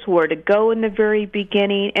classes, where to go in the very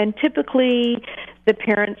beginning, and typically the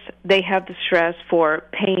parents, they have the stress for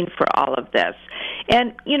paying for all of this.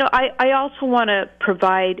 And, I also want to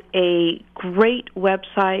provide a great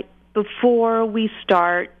website before we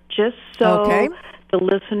start, just so the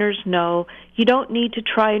listeners know you don't need to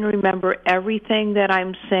try and remember everything that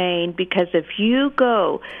I'm saying, because if you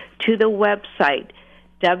go to the website,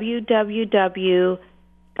 www.studentaid.ed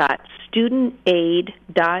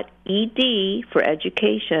for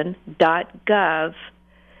education.gov,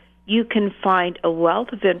 you can find a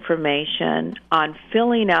wealth of information on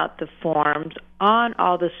filling out the forms on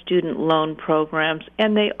all the student loan programs,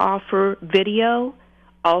 and they offer video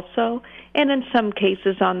also, and in some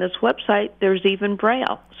cases on this website there's even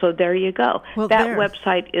Braille. So there you go. Well, that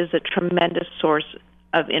website is a tremendous source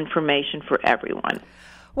of information for everyone.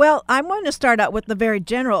 Well, I'm going to start out with the very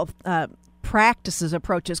general practices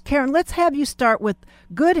approaches. Karen, let's have you start with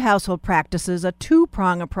good household practices, a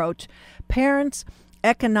 2-prong approach. Parents,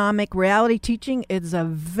 economic reality teaching is a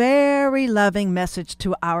very loving message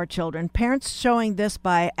to our children. Parents showing this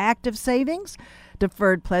by active savings,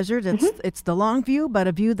 deferred pleasures. It's the long view, but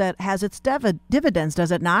a view that has its dividends,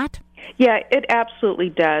 does it not? Yeah, it absolutely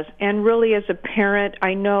does. And really, as a parent,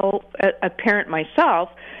 I know a parent myself,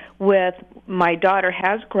 with my daughter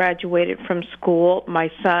has graduated from school.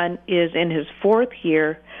 My son is in his 4th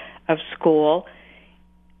year of school.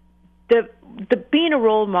 The being a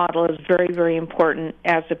role model is very, very important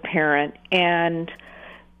as a parent, and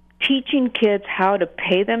teaching kids how to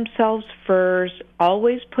pay themselves first,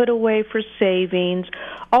 always put away for savings,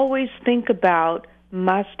 always think about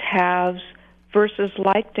must-haves versus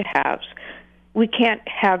like-to-haves. We can't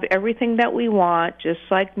have everything that we want, just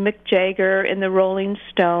like Mick Jagger in the Rolling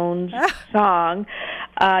Stones song.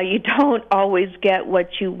 You don't always get what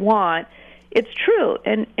you want. It's true,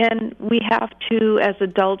 and we have to, as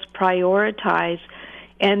adults, prioritize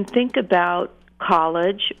and think about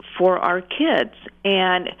college for our kids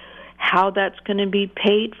and how that's going to be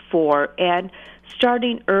paid for. And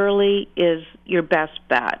starting early is your best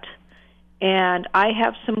bet. And I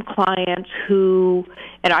have some clients who,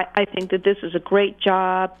 and I think that this is a great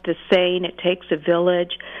job, the saying, it takes a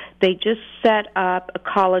village. They just set up a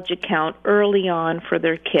college account early on for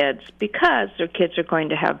their kids because their kids are going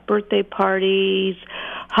to have birthday parties,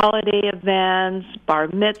 holiday events, bar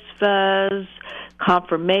mitzvahs,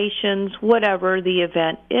 confirmations, whatever the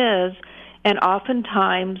event is. And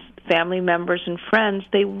oftentimes, family members and friends,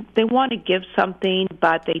 they want to give something,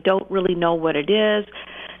 but they don't really know what it is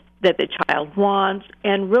that the child wants.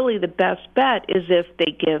 And really the best bet is if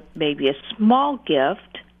they give maybe a small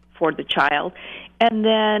gift for the child, and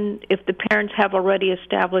then if the parents have already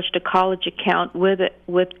established a college account with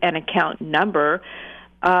an account number,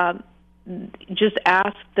 just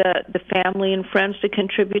ask the family and friends to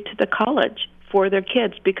contribute to the college for their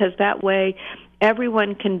kids, because that way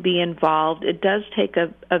everyone can be involved. It does take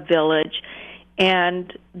a village,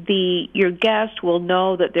 and your guest will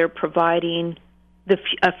know that they're providing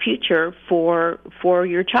a future for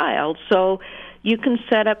your child. So you can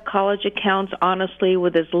set up college accounts, honestly,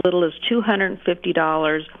 with as little as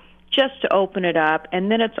 $250 just to open it up, and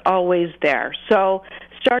then it's always there. So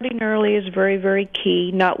starting early is very, very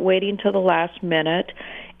key, not waiting till the last minute,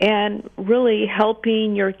 and really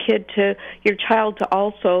helping your child to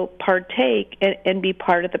also partake and be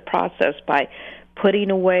part of the process by putting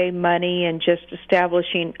away money and just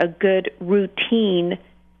establishing a good routine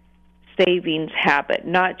savings habit,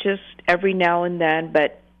 not just every now and then,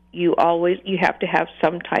 but you have to have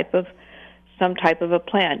some type of a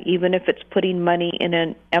plan, even if it's putting money in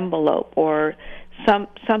an envelope or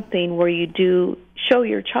something where you do show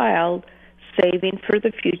your child saving for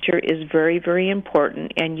the future is very, very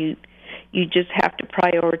important, and you just have to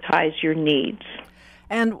prioritize your needs.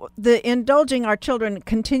 And the indulging our children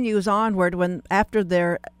continues onward when after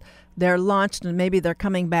they're launched and maybe they're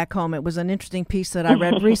coming back home. It was an interesting piece that I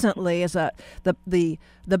read recently. Is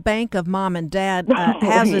the bank of mom and dad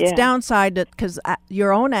has its downside because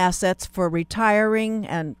your own assets for retiring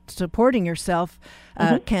and supporting yourself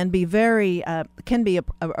can be a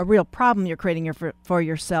real problem you're creating for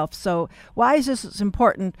yourself. So why is this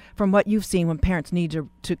important from what you've seen when parents need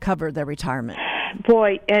to cover their retirement?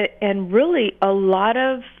 Boy, and really a lot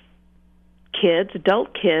of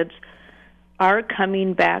adult kids, are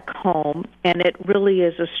coming back home, and it really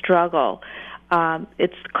is a struggle.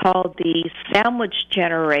 It's called the sandwich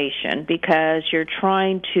generation because you're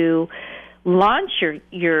trying to launch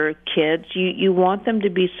your kids. You want them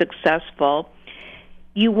to be successful.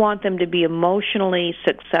 You want them to be emotionally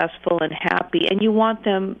successful and happy, and you want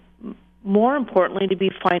them, more importantly, to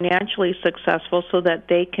be financially successful so that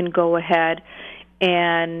they can go ahead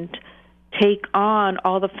and take on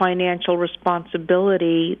all the financial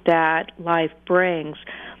responsibility that life brings.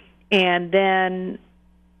 And then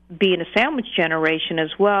being a sandwich generation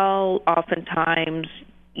as well, oftentimes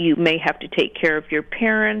you may have to take care of your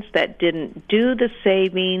parents that didn't do the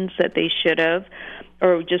savings that they should have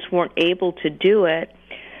or just weren't able to do it.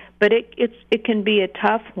 But it can be a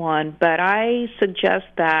tough one, but I suggest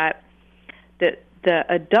that the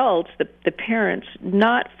adults, the parents,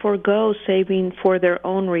 not forego saving for their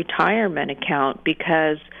own retirement account,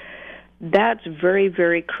 because that's very,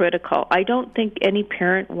 very critical. I don't think any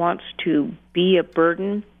parent wants to be a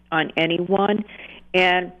burden on anyone,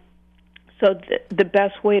 and so the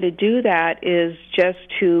best way to do that is just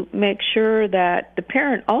to make sure that the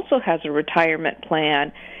parent also has a retirement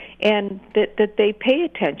plan and that they pay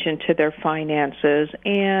attention to their finances,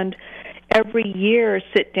 and every year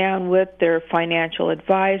sit down with their financial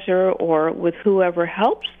advisor or with whoever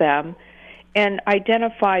helps them and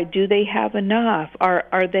identify, do they have enough?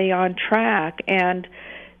 Are they on track? And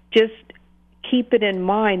just keep it in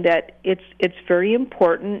mind that it's very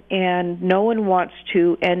important, and no one wants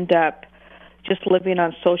to end up just living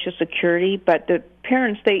on Social Security, but the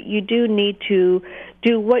parents, you do need to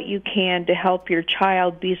do what you can to help your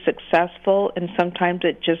child be successful, and sometimes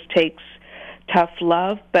it just takes tough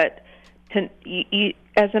love. But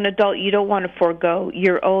as an adult, you don't want to forego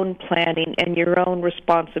your own planning and your own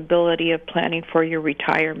responsibility of planning for your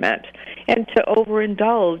retirement. And to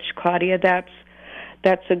overindulge, Claudia,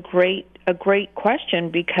 that's a great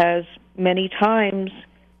question, because many times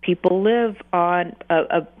people live on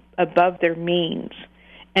above their means,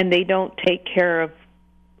 and they don't take care of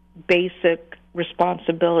basic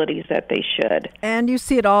responsibilities that they should. And you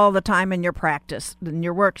see it all the time in your practice, in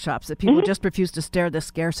your workshops, that people just refuse to stare the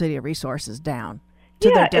scarcity of resources down to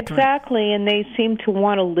their detriment. Exactly, and they seem to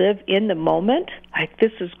want to live in the moment. Like,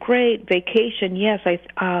 this is great, vacation, yes,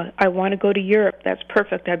 I want to go to Europe, that's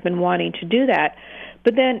perfect, I've been wanting to do that.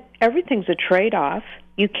 But then everything's a trade-off.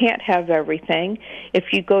 You can't have everything. If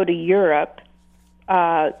you go to Europe,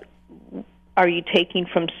 are you taking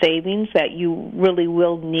from savings that you really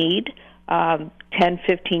will need 10,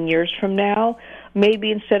 15 years from now?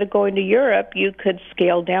 Maybe instead of going to Europe, you could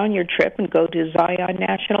scale down your trip and go to Zion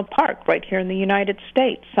National Park right here in the United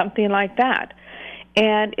States, something like that.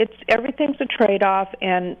 And everything's a trade-off,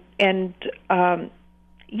 and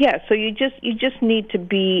so you just need to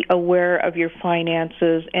be aware of your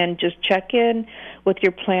finances and just check in with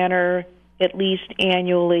your planner at least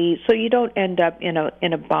annually, so you don't end up in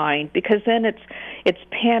a bind, because then it's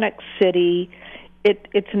panic city.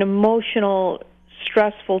 It's an emotional,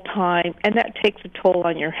 stressful time, and that takes a toll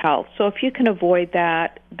on your health. So if you can avoid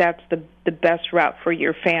that, that's the best route for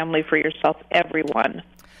your family, for yourself, everyone.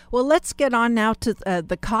 Well, let's get on now to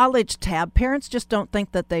the college tab. Parents just don't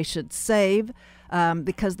think that they should save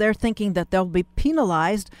because they're thinking that they'll be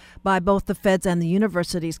penalized by both the feds and the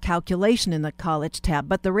university's calculation in the college tab.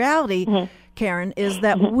 But the reality, Karen, is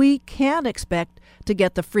that we can't expect to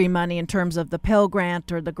get the free money in terms of the Pell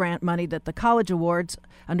Grant or the grant money that the college awards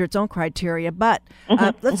under its own criteria. But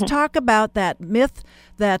let's talk about that myth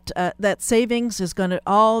that that savings is going to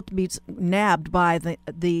all be nabbed by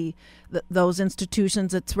those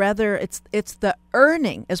institutions. It's rather it's the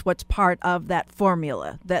earning is what's part of that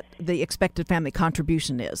formula that the expected family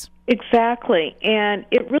contribution is. Exactly, and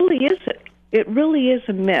it really is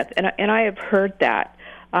a myth, and I have heard that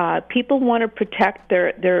people want to protect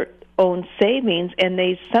their own savings, and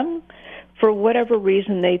for whatever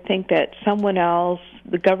reason, they think that someone else,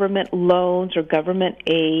 the government loans or government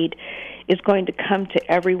aid, is going to come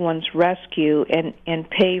to everyone's rescue and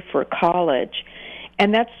pay for college.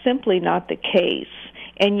 And that's simply not the case.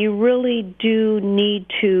 And you really do need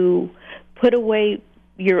to put away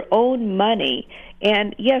your own money.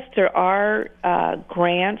 And yes, there are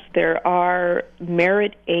grants, there are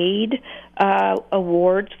merit aid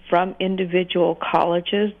awards from individual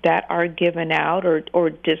colleges that are given out, or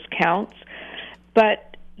discounts.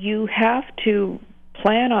 But you have to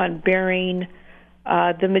plan on bearing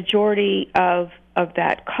the majority of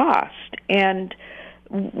that cost. And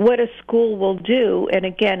what a school will do, and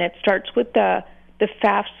again, it starts with the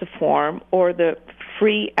FAFSA form, or the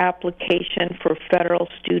free application for federal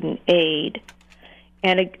student aid.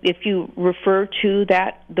 And if you refer to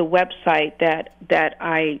the website that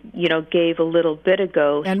I gave a little bit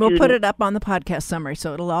ago, and we'll put it up on the podcast summary,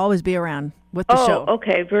 so it'll always be around with the show. Oh,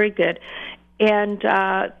 okay, very good. And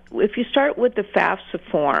if you start with the FAFSA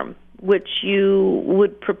form, which you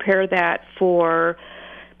would prepare that for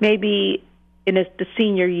maybe in the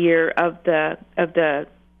senior year of the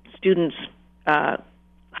student's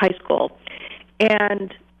high school,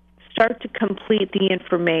 and start to complete the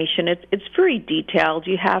information. It's very detailed.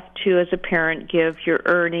 You have to, as a parent, give your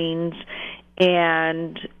earnings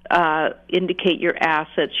and indicate your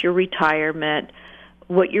assets, your retirement,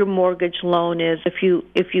 what your mortgage loan is if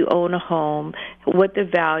you own a home, what the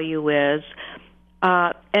value is,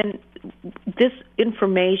 and this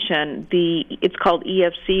information, it's called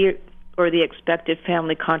EFC, or the expected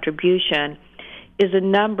family contribution, is a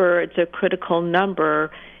number. It's a critical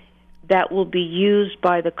number that will be used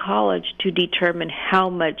by the college to determine how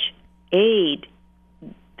much aid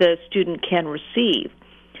the student can receive.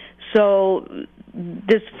 So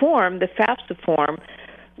this form, the FAFSA form,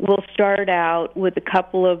 will start out with a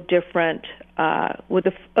couple of different, with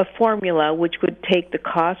a formula which would take the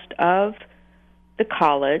cost of the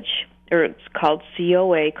college, or it's called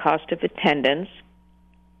COA, cost of attendance,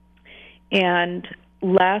 and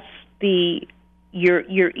less your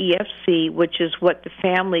EFC, which is what the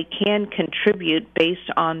family can contribute based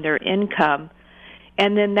on their income,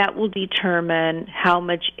 and then that will determine how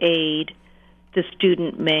much aid the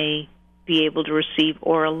student may be able to receive,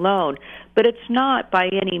 or a loan. But it's not by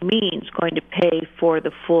any means going to pay for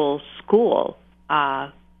the full school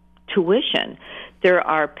tuition. There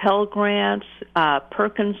are Pell Grants,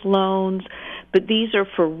 Perkins loans, but these are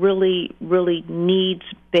for really, really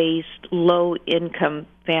needs-based, low-income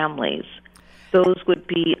families. Those would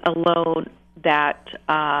be a loan that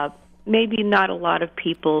maybe not a lot of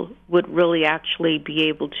people would really actually be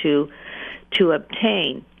able to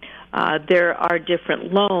obtain. There are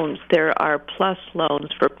different loans. There are PLUS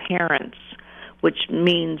loans for parents, which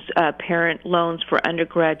means parent loans for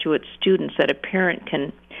undergraduate students that a parent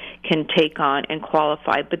can take on and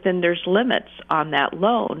qualify. But then there's limits on that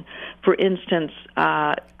loan. For instance,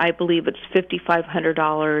 I believe it's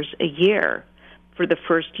 $5,500 a year for the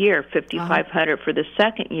first year, $5,500 for the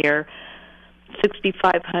second year,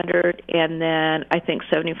 $6,500, and then I think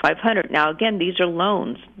 $7,500. Now, again, these are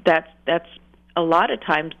loans. That's a lot of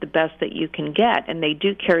times the best that you can get, and they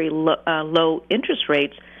do carry low interest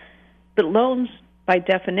rates. But loans, by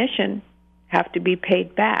definition, have to be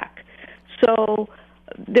paid back. So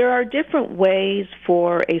there are different ways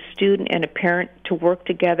for a student and a parent to work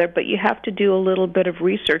together, but you have to do a little bit of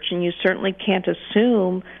research, and you certainly can't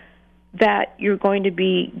assume that you're going to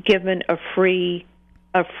be given a free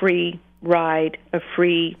ride, a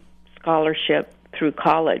free scholarship through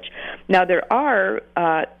college. Now, there are,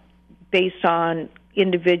 based on the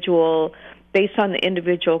individual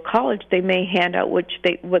college, they may hand out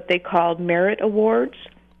what they call merit awards,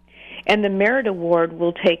 and the merit award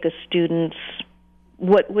will take a student's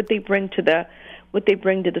what they bring to the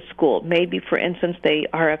school. Maybe, for instance, they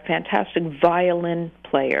are a fantastic violin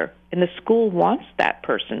player, and the school wants that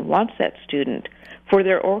student for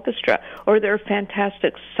their orchestra, or they're a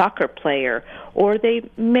fantastic soccer player, or they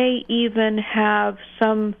may even have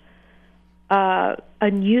some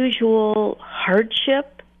unusual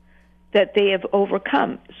hardship that they have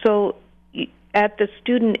overcome. So at the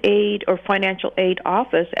student aid or financial aid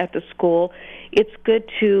office at the school, it's good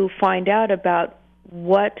to find out about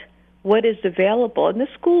what is available, and the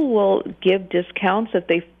school will give discounts if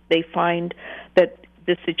they find that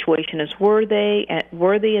the situation is worthy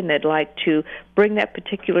and they'd like to bring that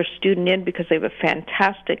particular student in because they have a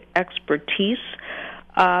fantastic expertise.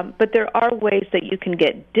 But there are ways that you can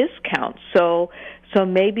get discounts. So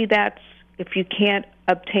maybe that's, if you can't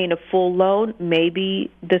obtain a full loan, maybe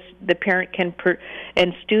the parent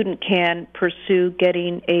and student can pursue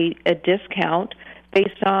getting a discount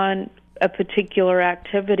based on a particular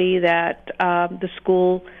activity that the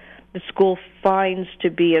school finds to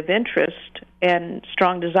be of interest and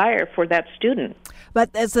strong desire for that student.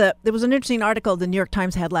 But there was an interesting article the New York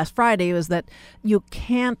Times had last Friday, was that you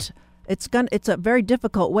can't. It's a very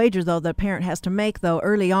difficult wager, though, the parent has to make, though,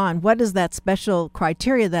 early on. What is that special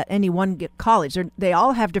criteria that any one college? They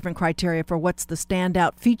all have different criteria for what's the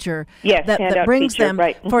standout feature that brings them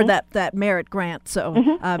for that merit grant. So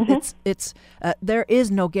it's there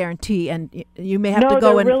is no guarantee, and you may have to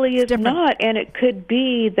go. No, there really is not, and it could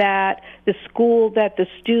be that the school that the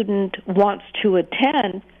student wants to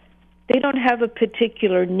attend, they don't have a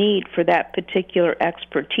particular need for that particular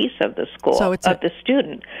expertise of the school, the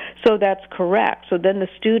student. So that's correct. So then the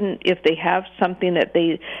student, if they have something that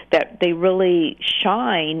they really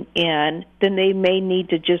shine in, then they may need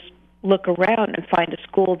to just look around and find a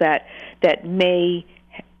school that may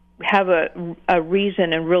have a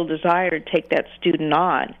reason and real desire to take that student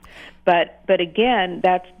on. But again,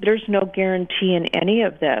 there's no guarantee in any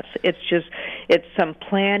of this. It's some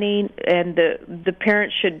planning, and the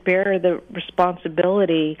parent should bear the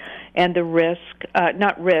responsibility and the risk,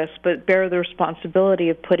 but bear the responsibility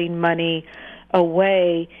of putting money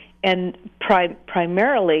away, and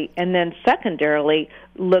primarily, and then secondarily,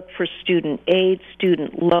 look for student aid,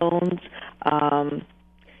 student loans.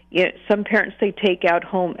 Some parents, they take out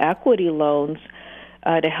home equity loans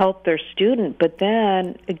to help their student, but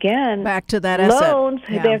then again, back to that loans,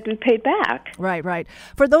 asset. They have to be paid back. Right.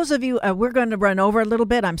 For those of you, we're going to run over a little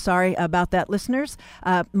bit. I'm sorry about that, listeners.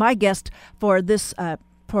 My guest for this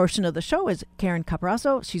portion of the show is Karen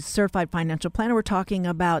Caparazo. She's a certified financial planner. We're talking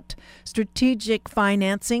about strategic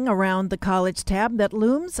financing around the college tab that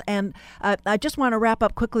looms. And I just want to wrap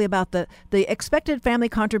up quickly about the expected family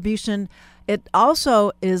contribution. It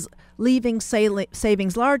also is leaving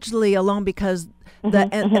savings largely alone because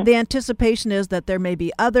the anticipation is that there may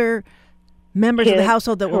be other members of the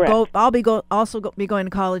household that will be going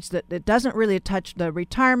to college, that it doesn't really touch the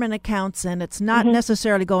retirement accounts, and it's not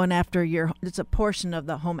necessarily going after it's a portion of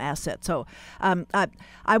the home asset. So I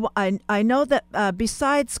know that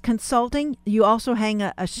besides consulting, you also hang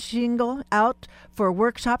a shingle out for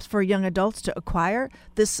workshops for young adults to acquire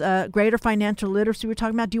this greater financial literacy we're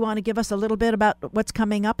talking about. Do you want to give us a little bit about what's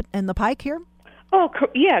coming up in the pike here? Oh,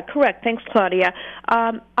 yeah, correct. Thanks, Claudia.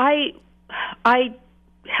 I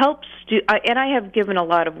help and I have given a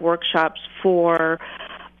lot of workshops for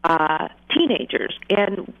teenagers.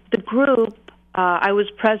 And the group, I was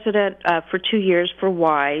president for 2 years for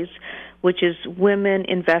WISE, which is Women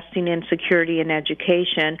Investing in Security and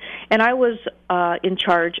Education. And I was in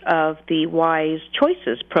charge of the WISE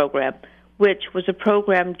Choices program, which was a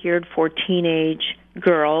program geared for teenage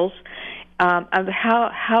girls of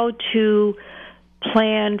how to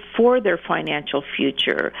plan for their financial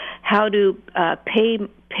future, how to pay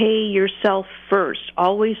yourself first.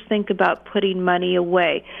 Always think about putting money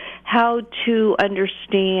away, how to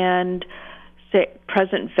understand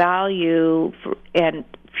present value and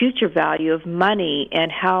future value of money,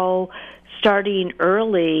 and how starting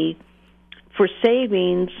early for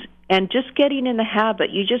savings and just getting in the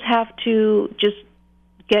habit. You just have to just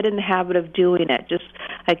get in the habit of doing it. Just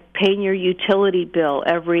like paying your utility bill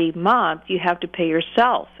every month, you have to pay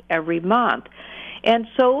yourself every month. And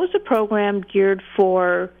so it was a program geared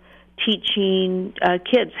for teaching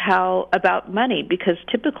kids how about money, because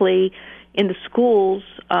typically in the schools,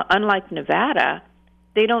 unlike Nevada,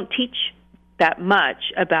 they don't teach that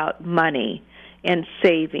much about money and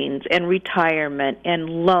savings and retirement and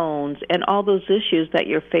loans and all those issues that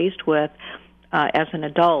you're faced with as an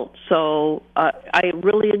adult. So I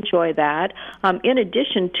really enjoy that. In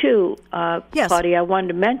addition to, yes. Claudia, I wanted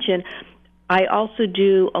to mention, I also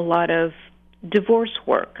do a lot of divorce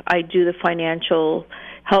work. I do the financial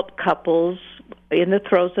help couples in the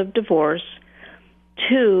throes of divorce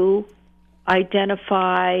to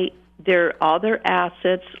identify all their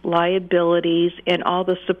assets, liabilities, and all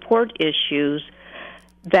the support issues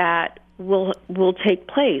that will take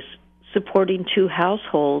place, supporting two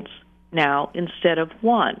households now instead of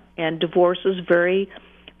one. And divorce is very,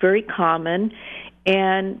 very common,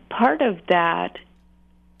 and part of that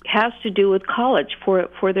has to do with college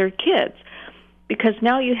for their kids, because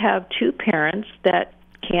now you have two parents that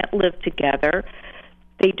can't live together.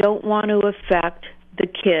 They don't want to affect the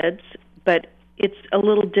kids, but it's a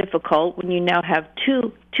little difficult when you now have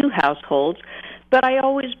two households. But I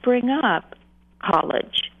always bring up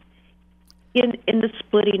college in the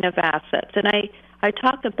splitting of assets, and I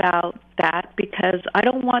talk about that because I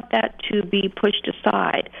don't want that to be pushed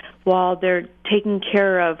aside while they're taking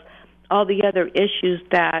care of all the other issues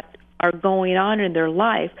that are going on in their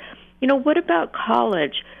life. You know, what about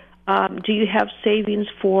college? Do you have savings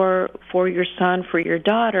for your son, for your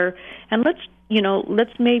daughter? And let's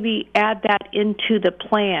maybe add that into the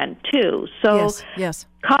plan too. So yes.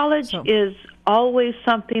 College is always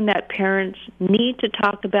something that parents need to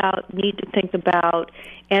talk about, need to think about,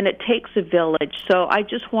 and it takes a village. So I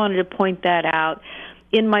just wanted to point that out.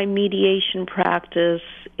 In my mediation practice,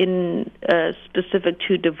 specific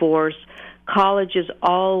to divorce, college is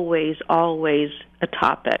always a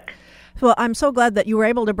topic. Well, I'm so glad that you were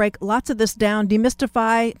able to break lots of this down,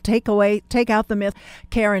 demystify, take out the myth.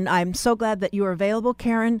 Karen, I'm so glad that you are available.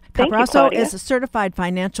 Karen Caprasso is a certified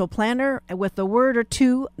financial planner with a word or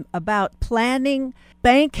two about planning,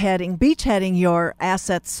 beachheading your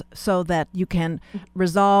assets so that you can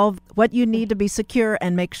resolve what you need to be secure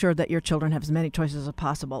and make sure that your children have as many choices as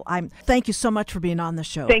possible. Thank you so much for being on the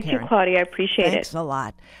show, Thank Karen. you, Claudia. I appreciate it. Thanks a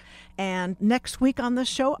lot. And next week on the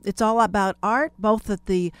show, it's all about art, both at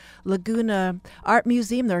the Laguna Art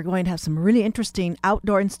Museum. They're going to have some really interesting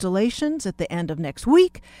outdoor installations at the end of next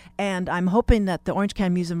week. And I'm hoping that the Orange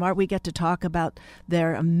County Museum of Art, we get to talk about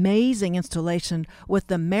their amazing installation with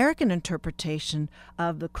the American interpretation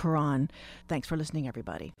of the Quran. Thanks for listening,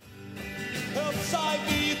 everybody. Help save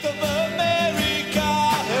the youth of America,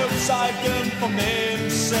 help save them from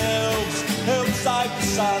themselves, help save the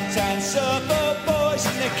suntan surfer boys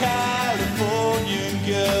and the Californian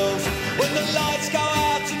girls. When the lights go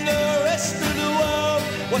out in the rest of the world,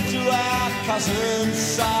 what do our cousins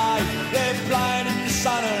say? They're playing in the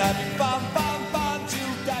sun and having fun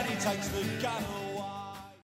till Daddy takes the gun away.